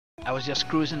I was just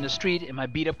cruising the street in my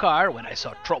beat up car when I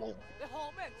saw trouble.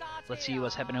 Let's see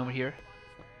what's happening over here.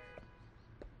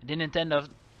 I didn't intend of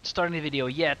starting the video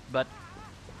yet, but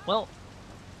well,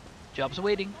 job's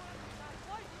waiting.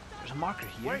 There's a marker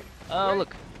here. Oh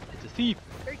look, it's a thief.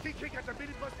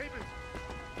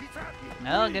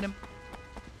 I'll get him.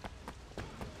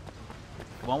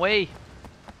 Come on, away.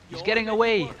 He's getting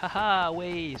away. Haha,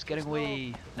 away. He's getting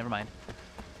away. Never mind.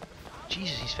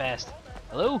 Jesus, he's fast.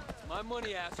 Hello? My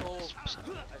money, asshole. Son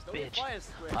of a bitch.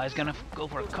 Oh, he's gonna go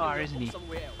for a car, isn't he?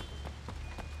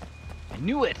 I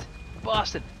knew it.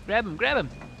 Boston. Grab him, grab him.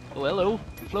 Oh, hello.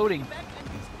 Floating.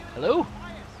 Hello?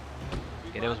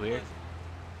 Okay, that was weird.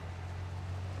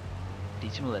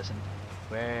 Teach him a lesson.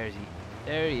 Where is he?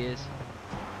 There he is.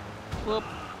 Whoop.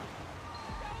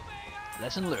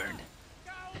 Lesson learned.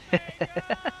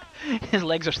 His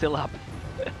legs are still up.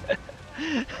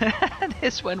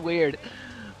 This went weird.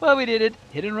 Well, we did it.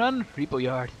 Hit and run. Repo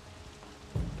yard.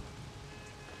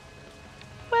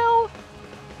 Well,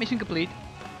 mission complete.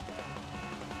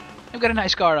 I've got a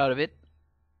nice car out of it.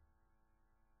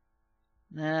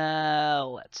 Now,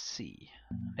 let's see.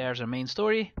 There's our main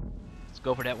story. Let's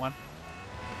go for that one.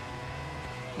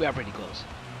 We are pretty close.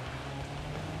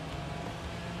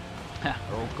 Ha,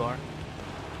 our old car.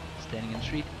 Standing in the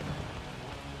street.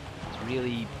 It's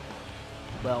really,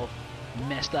 well,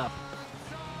 messed up.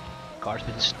 Car's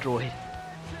been destroyed.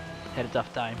 Had a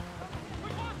tough time.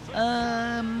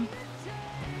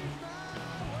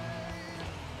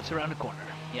 It's around the corner.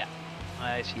 Yeah,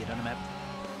 I see it on the map.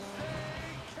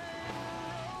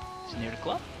 It's near the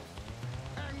club.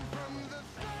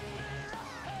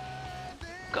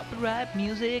 Copyright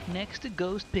music next to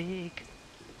Ghost Pig.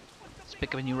 Let's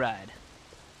pick up a new ride.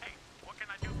 Hey, what can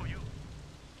I do for you?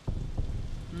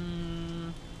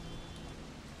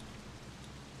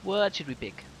 What should we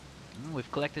pick?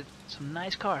 We've collected some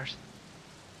nice cars.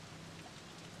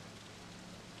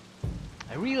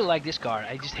 I really like this car.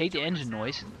 I just hate the engine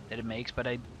noise that it makes, but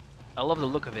I love the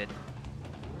look of it.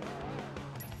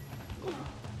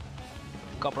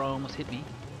 Copper almost hit me.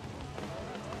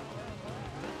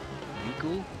 Pretty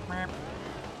cool.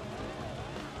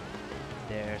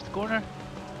 There's the corner.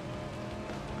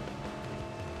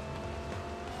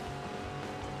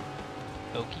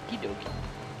 Okie dokie.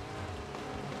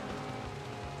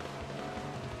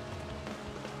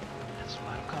 That's a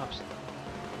lot of cops.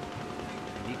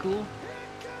 Pretty cool.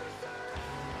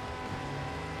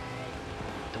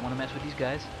 Don't want to mess with these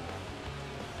guys.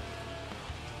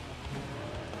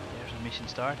 There's the mission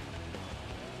start.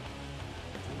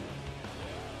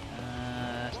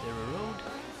 Is there a road?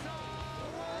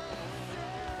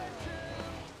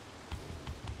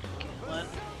 Come on.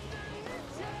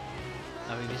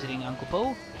 Are we visiting Uncle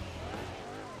Po?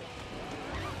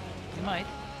 We might.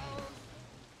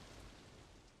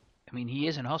 I mean, he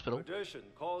is in hospital. Tradition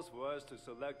calls for us to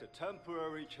select a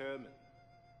temporary chairman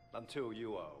until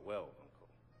you are well, Uncle.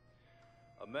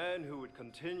 A man who would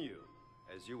continue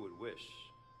as you would wish.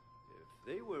 If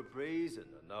they were brazen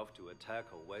enough to attack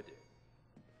a wedding,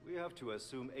 we have to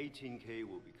assume 18K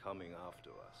will be coming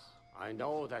after us. I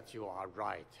know that you are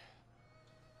right.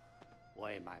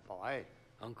 Wait, my boy.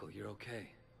 Uncle, you're okay.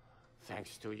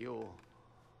 Thanks to you.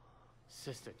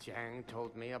 Sister Jiang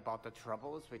told me about the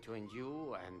troubles between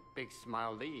you and Big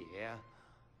Smile Lee here.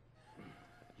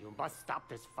 You must stop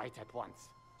this fight at once.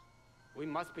 We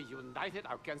must be united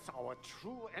against our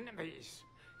true enemies.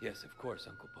 Yes, of course,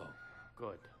 Uncle Po.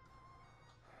 Good.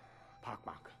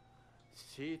 Pockmark,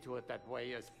 see to it that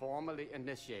Wei is formally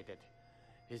initiated.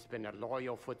 He's been a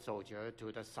loyal foot soldier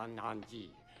to the Sun On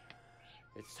Yee.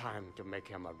 It's time to make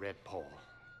him a Repo.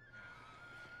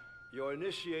 Your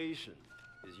initiation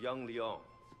is young Leon.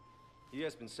 He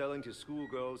has been selling to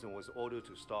schoolgirls and was ordered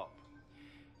to stop.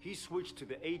 He switched to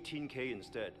the 18K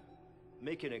instead.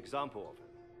 Make an example of him.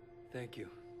 Thank you.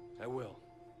 I will.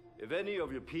 If any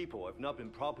of your people have not been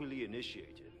properly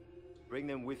initiated, bring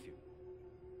them with you.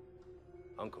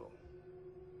 Uncle,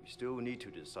 we still need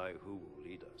to decide who will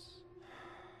lead us.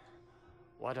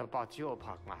 What about you,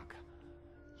 Pockmark?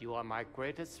 You are my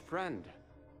greatest friend.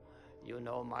 You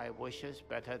know my wishes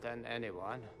better than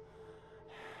anyone.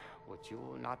 Would you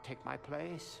not take my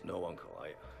place? No, Uncle.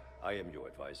 I am your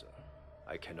advisor.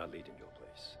 I cannot lead in your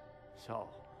place. So,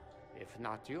 if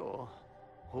not you,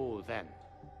 who then?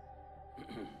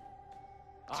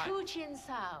 Chu Chin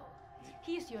Sao.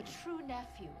 He is your true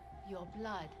nephew, your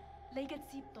blood,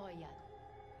 legacy Doyan.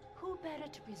 Who better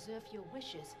to preserve your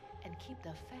wishes and keep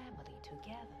the family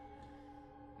together?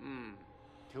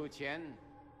 Tu Qian,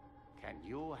 can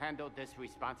you handle this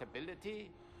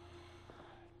responsibility?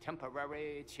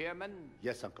 Temporary chairman?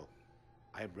 Yes, Uncle.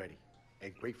 I am ready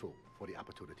and grateful for the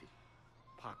opportunity.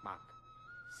 Pockmark.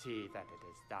 See that it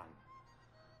is done.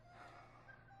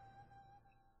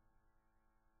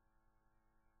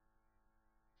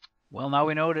 Well, now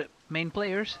we know the main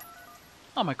players.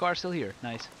 Oh, my car's still here.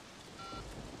 Nice.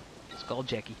 It's called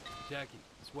Jackie. Jackie,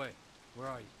 this way. Where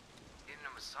are you? Getting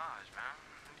a massage, man.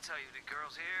 Let me tell you, the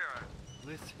girls here are...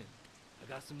 Listen, I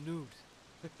got some news.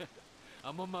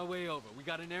 I'm on my way over. We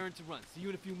got an errand to run. See you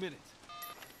in a few minutes.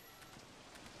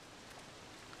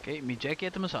 Okay, meet Jackie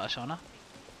at the massage sauna.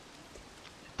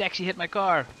 Taxi hit my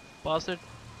car, bastard.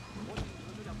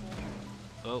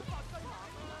 Oh.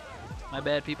 My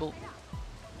bad, people.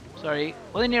 Sorry.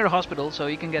 Well, near a hospital, so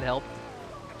you can get help.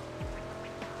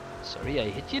 Sorry, I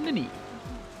hit you in the knee.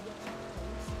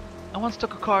 I once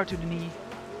took a car to the knee.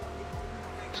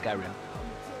 Skyrim.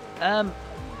 At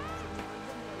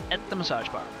the massage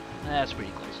bar. That's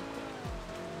pretty close.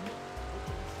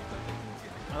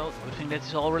 Well, good thing that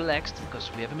it's all relaxed,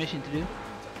 because we have a mission to do.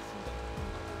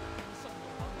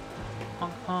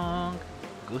 Honk honk.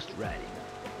 Ghost riding.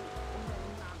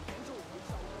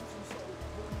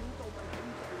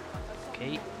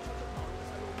 Okay.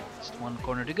 Just one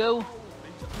corner to go.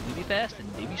 You be fast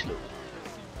and they be slow.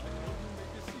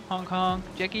 Honk honk.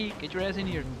 Jackie, get your ass in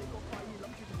here.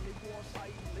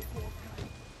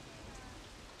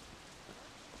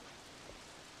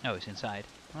 Oh, he's inside.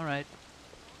 Alright.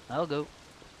 I'll go.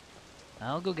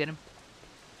 I'll go get him.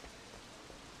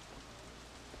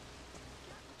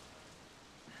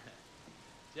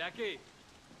 Jackie,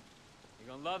 you're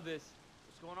gonna love this.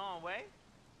 What's going on, Wei?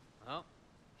 Well,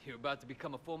 you're about to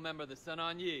become a full member of the Sun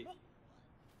On Yee.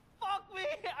 Fuck me!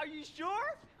 Are you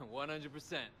sure?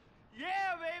 100%.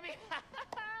 Yeah, baby! I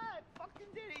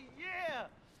fucking did it, yeah!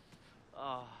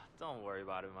 Oh, don't worry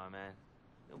about it, my man.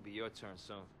 It'll be your turn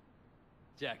soon.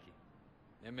 Jackie,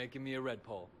 they're making me a red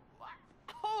pole. What?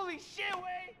 Holy shit,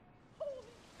 Wei! Holy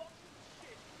fucking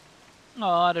shit!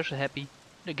 Aw, they're so happy.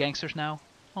 They're gangsters now.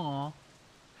 Aw.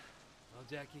 Well,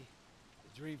 Jackie, the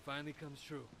dream finally comes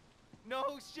true.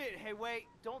 No shit. Hey, Wei,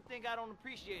 don't think I don't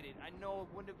appreciate it. I know it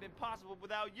wouldn't have been possible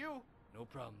without you. No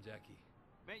problem, Jackie.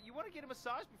 Man, you want to get a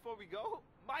massage before we go?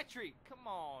 My treat. Come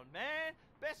on, man.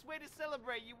 Best way to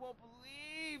celebrate. You won't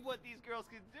believe what these girls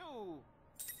can do.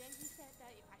 Then he said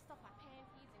that if I stop my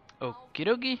panties and Okie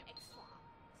dokie.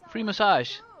 extra. Free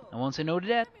massage. I won't say no to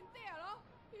that.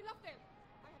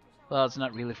 Well, it's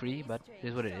not really free, but it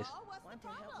is what it is. Want to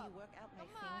help me work out my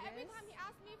fingers?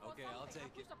 Okay, I'll take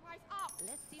it.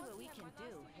 Let's see what we can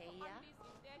do, hey ya?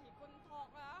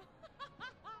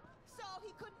 So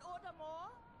he couldn't order more?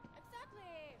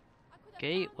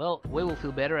 Okay, well, we will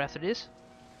feel better after this.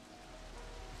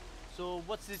 So,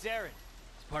 what's this errand?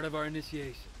 It's part of our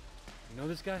initiation. You know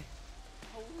this guy?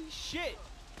 Holy shit!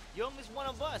 Young is one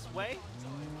of us, Wei.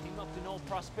 Came up to know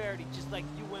prosperity just like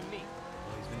you and me.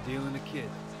 Well, he's been dealing a kid.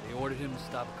 They ordered him to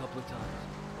stop a couple of times.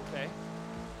 Okay.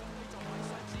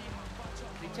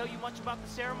 They tell you much about the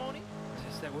ceremony?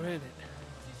 Just that we're in it.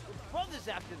 Brothers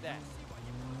after that.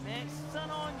 Man, Sun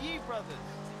On Yee brothers.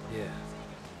 Yeah.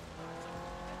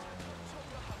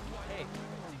 Hey,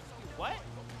 what?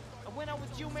 I went out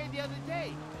with Jume the other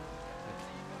day.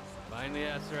 Finally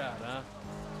asked her out, huh?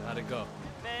 So how'd it go?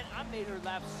 Man, I made her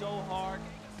laugh so hard.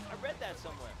 I read that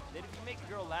somewhere. That if you make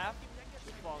a girl laugh,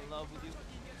 she'll fall in love with you.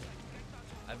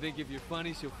 I think if you're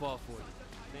funny, she'll fall for you.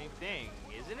 Same thing,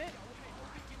 isn't it?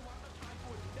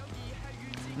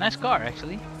 Nice car,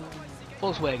 actually.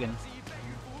 Volkswagen.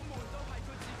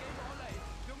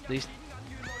 At least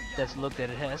that's the look that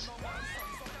it has.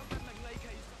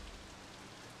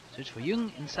 Search for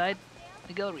Jung inside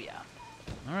the Galleria.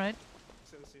 Alright.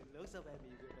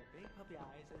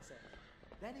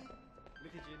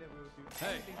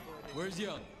 Hey, where's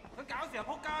Young?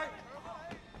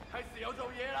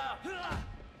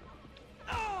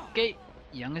 Okay,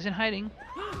 Young is in hiding.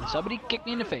 Somebody kicked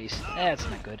me in the face. That's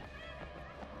not good.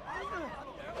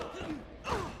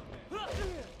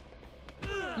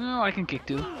 Oh, I can kick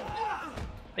too.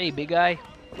 Hey, big guy,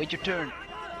 wait your turn.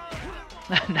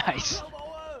 Nice.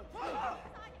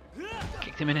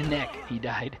 Kicked him in the neck. He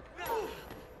died.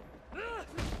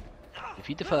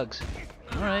 Defeat the thugs.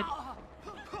 Alright.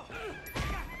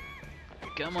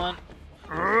 Come on.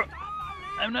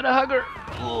 I'm not a hugger.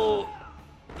 Oh.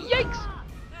 Yikes.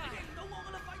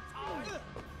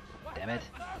 Damn it.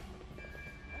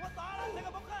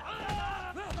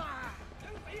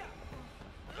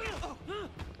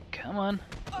 Come on.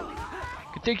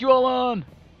 Could take you all on.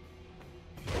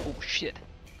 Oh shit.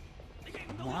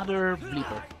 Mother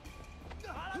bleeper.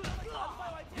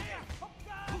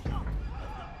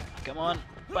 Come on.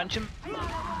 Punch him.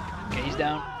 Okay, he's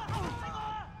down.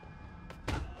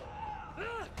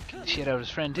 Kick the shit out of his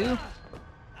friend too.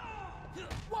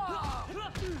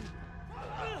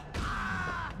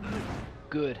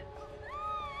 Good.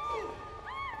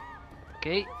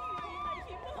 Okay.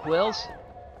 Who else?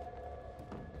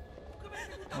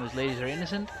 Those ladies are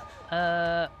innocent.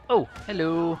 Oh,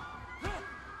 hello.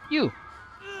 You.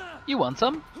 You want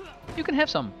some? You can have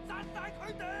some.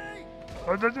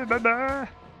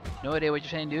 No idea what you're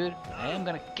saying, dude. I am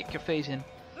gonna kick your face in.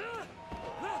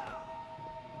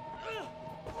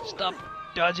 Stop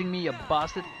dodging me, you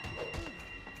bastard.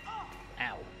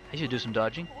 Ow. I should do some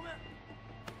dodging.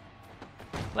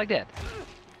 Like that.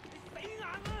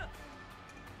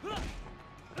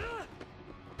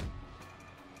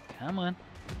 Come on.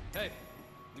 Hey,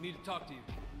 we need to talk to you.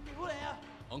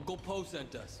 Uncle Po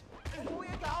sent us.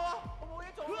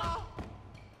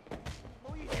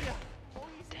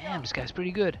 Damn, this guy's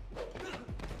pretty good.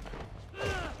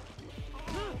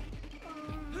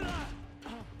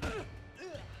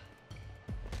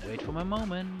 Wait for my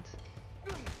moment.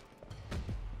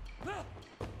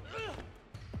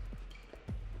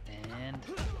 And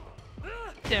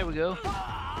there we go.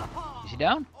 Is he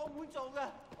down?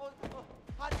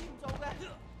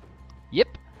 Yep,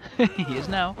 he is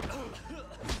now.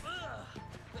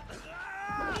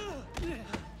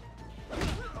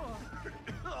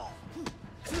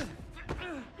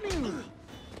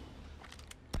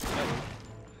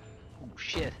 Oh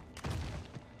shit.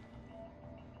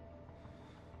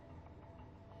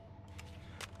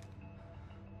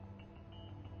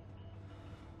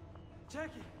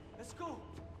 Jackie, let's go.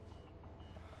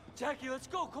 Jackie, let's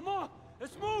go. Come on,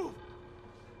 let's move.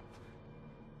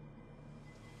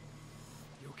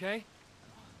 You okay?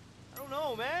 I don't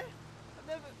know, man. I've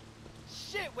never...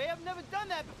 Shit, Wei, I've never done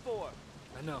that before.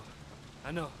 I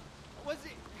know. Was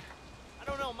it... I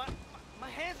don't know, my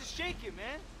hands are shaking,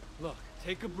 man. Look,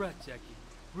 take a breath, Jackie.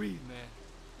 Breathe, man.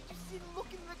 Did you see the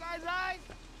look in the guy's eyes?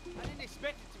 I didn't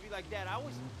expect it to be like that. I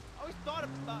always thought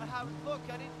about how it looked.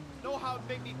 I didn't know how it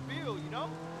made me feel, you know?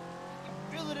 I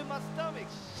can feel it in my stomach.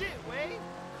 Shit, Wei.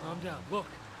 Calm down. Look,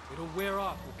 it'll wear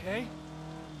off, okay?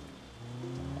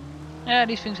 Yeah,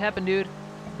 these things happen, dude.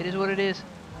 It is what it is.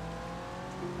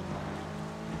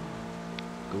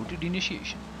 Go to the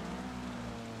initiation.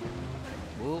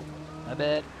 Whoa, my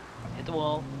bad. Hit the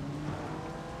wall.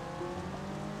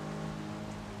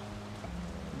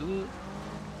 Ooh.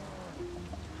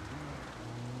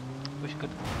 Wish I could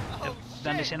have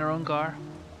done this in our own car,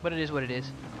 but it is what it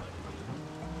is.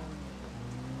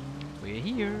 We're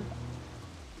here.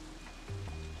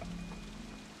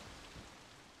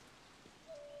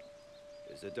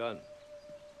 Is it done?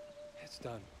 It's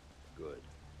done. Good,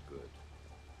 good.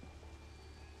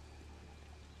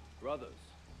 Brothers,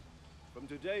 from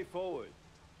today forward,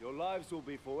 your lives will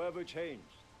be forever changed.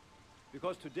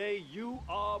 Because today you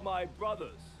are my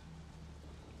brothers.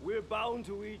 We're bound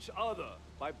to each other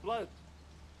by blood,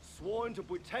 sworn to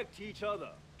protect each other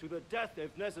to the death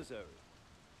if necessary.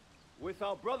 With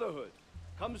our brotherhood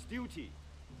comes duty.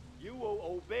 You will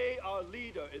obey our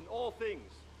leader in all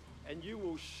things, and you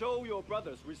will show your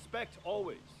brothers respect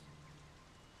always.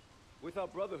 With our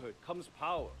brotherhood comes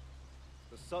power.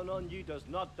 The Sun On Yee does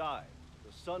not die.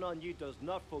 The Sun On Yee does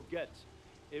not forget.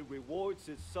 It rewards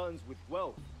its sons with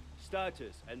wealth,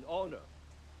 status, and honor.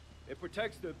 It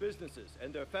protects their businesses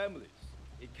and their families.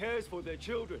 It cares for their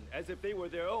children as if they were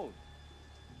their own.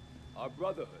 Our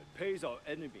brotherhood pays our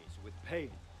enemies with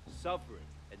pain, suffering,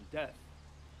 and death.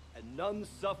 And none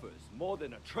suffers more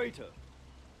than a traitor.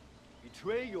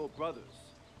 Betray your brothers,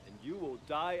 and you will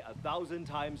die 1,000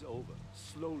 times over,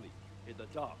 slowly, in the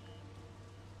dark.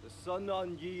 The Sun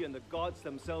On Yee and the gods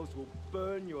themselves will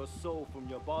burn your soul from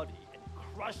your body and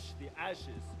crush the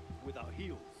ashes with our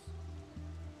heels.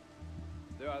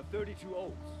 There are 32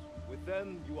 oaths. With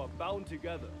them, you are bound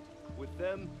together. With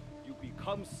them, you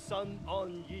become Sun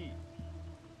On Yee.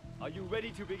 Are you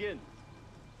ready to begin?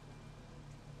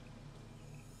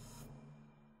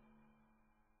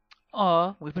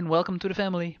 Aw, we've been welcomed to the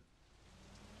family.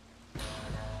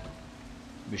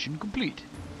 Mission complete.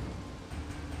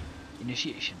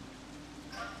 Initiation.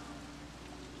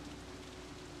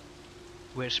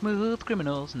 We're smooth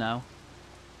criminals now.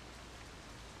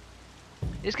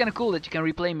 It's kinda cool that you can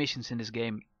replay missions in this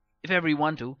game, if ever you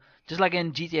want to. Just like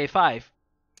in GTA 5,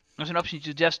 there's an option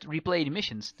to just replay the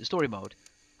missions, the story mode.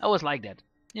 I always like that.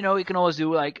 You know, you can always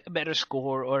do like a better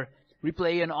score or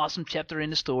replay an awesome chapter in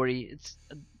the story.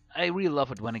 I really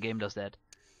love it when a game does that.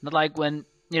 Not like when,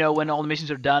 you know, when all the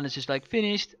missions are done, it's just like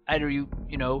finished. Either you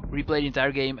replay the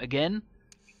entire game again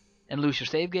and lose your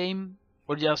save game,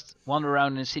 or just wander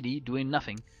around in the city doing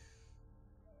nothing.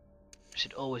 There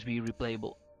should always be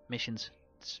replayable missions.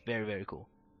 It's very, very cool.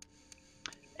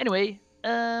 Anyway,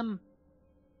 got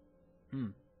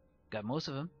most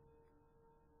of them.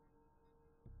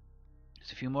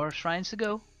 Just a few more shrines to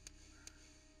go.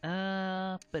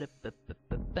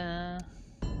 Ba-da-ba-ba-ba-ba.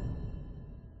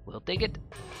 We'll take it.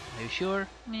 Are you sure?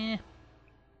 Meh.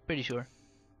 Pretty sure.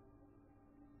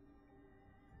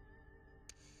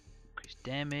 Increase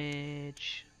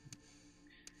damage.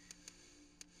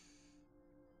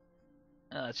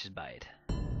 Let's just buy it.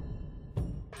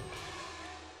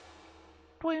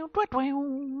 I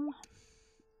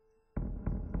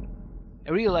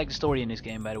really like the story in this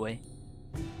game, by the way.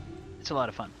 It's a lot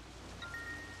of fun.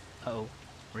 Uh-oh.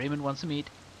 Raymond wants to meet.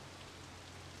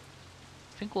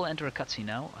 I think we'll enter a cutscene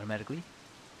now, automatically.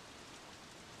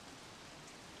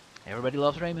 Everybody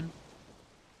loves Raymond.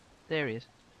 There he is.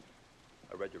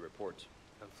 I read your report.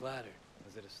 I'm flattered.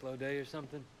 Was it a slow day or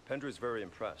something? Pendrew's very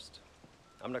impressed.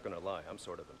 I'm not gonna lie, I'm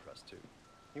sort of impressed too.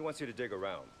 He wants you to dig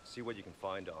around, see what you can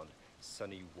find on Sun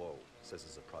On Yee. Says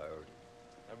it's a priority.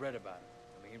 I read about him.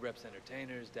 I mean, he reps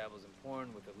entertainers, dabbles in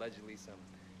porn with allegedly some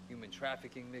human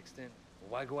trafficking mixed in. Well,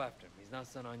 why go after him? He's not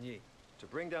Sun On Yee. To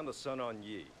bring down the Sun On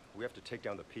Yee, we have to take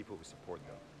down the people who support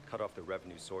them, cut off their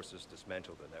revenue sources,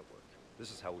 dismantle the network.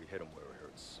 This is how we hit him where it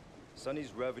hurts.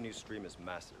 Sunny's revenue stream is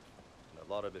massive, and a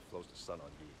lot of it flows to Sun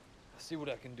On Yee. I'll see what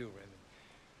I can do, Raymond.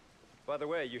 By the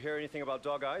way, you hear anything about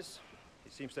Dog Eyes? He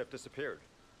seems to have disappeared.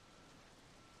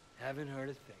 Haven't heard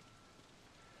a thing.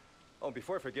 Oh,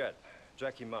 before I forget,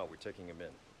 Jackie Mao, we're taking him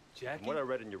in. Jackie? From what I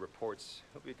read in your reports,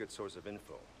 he'll be a good source of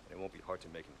info, and it won't be hard to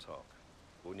make him talk.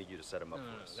 We'll need you to set him up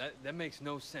for us. That makes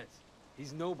no sense.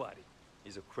 He's nobody.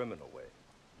 He's a criminal, Wei.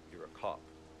 You're a cop.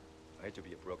 I hate to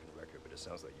be a broken record, but it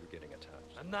sounds like you're getting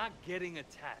attached. I'm not getting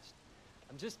attached.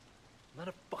 I'm not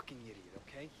a fucking idiot,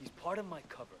 okay? He's part of my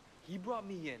cover. He brought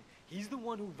me in. He's the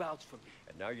one who vouched for me.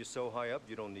 And now you're so high up,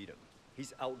 you don't need him.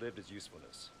 He's outlived his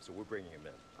usefulness, so we're bringing him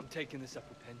in. I'm taking this up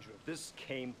with Pendrew. This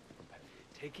came from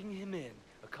Pendrew. Taking him in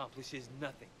accomplishes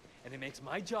nothing, and it makes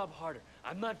my job harder.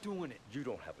 I'm not doing it. You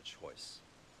don't have a choice,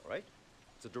 all right?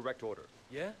 It's a direct order.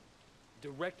 Yeah?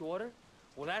 Direct order?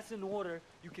 Well, that's an order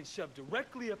you can shove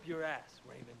directly up your ass,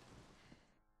 Raymond.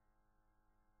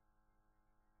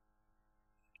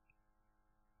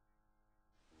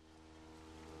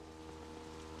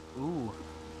 Ooh.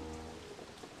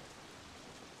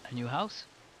 A new house?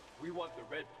 We want the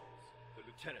Red Bulls, the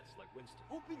lieutenants like Winston.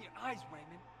 Open your eyes,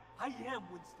 Raymond. I am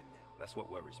Winston now. That's what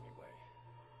worries me, Wei.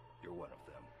 You're one of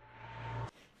them.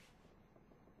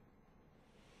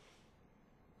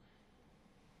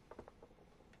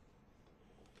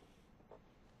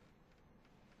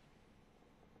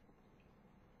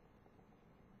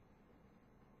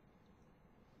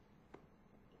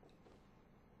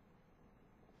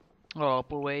 Oh,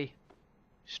 poor Wei.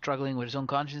 Struggling with his own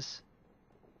conscience.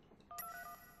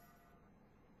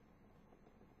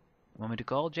 Want me to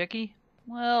call Jackie?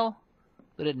 Well,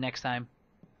 do it next time.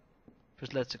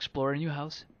 First, let's explore a new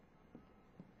house.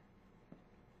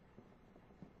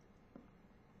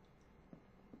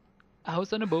 A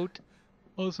house on a boat.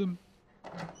 Awesome.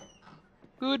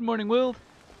 Good morning, world.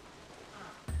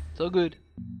 So good.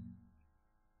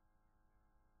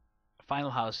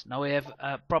 Final house. Now we have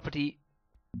a property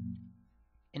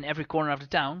in every corner of the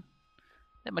town.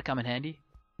 That might come in handy.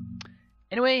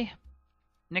 Anyway,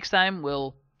 next time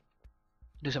we'll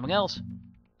do something else.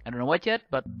 I don't know what yet,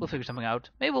 but we'll figure something out.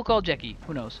 Maybe we'll call Jackie.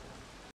 Who knows?